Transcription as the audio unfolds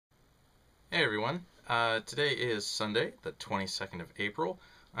Hey everyone, today is Sunday, the 22nd of April.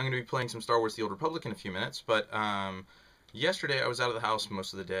 I'm going to be playing some Star Wars The Old Republic in a few minutes, but yesterday I was out of the house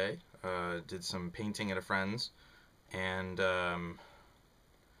most of the day, did some painting at a friend's, and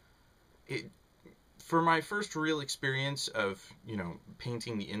it, for my first real experience of,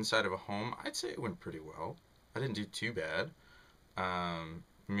 painting the inside of a home, I'd say it went pretty well. I didn't do too bad.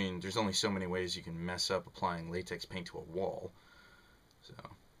 There's only so many ways you can mess up applying latex paint to a wall, so...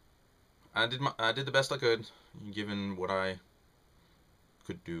 I did the best I could, given what I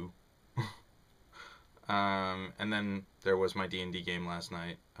could do. And then there was my D&D game last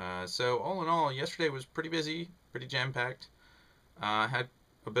night. So all in all, yesterday was pretty busy, pretty jam-packed. Had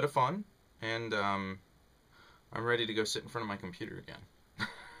a bit of fun, and I'm ready to go sit in front of my computer again.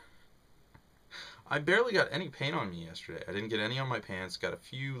 I barely got any paint on me yesterday. I didn't get any on my pants, got a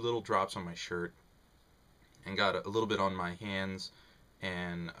few little drops on my shirt, and got a little bit on my hands,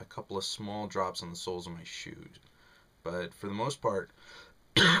 and a couple of small drops on the soles of my shoes. But for the most part,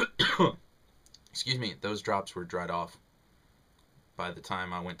 excuse me, those drops were dried off by the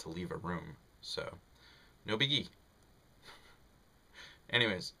time I went to leave a room. So, no biggie.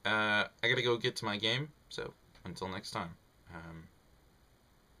 Anyways, I gotta go get to my game, so until next time.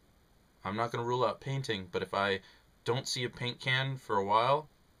 I'm not gonna rule out painting, but if I don't see a paint can for a while,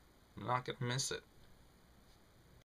 I'm not gonna miss it.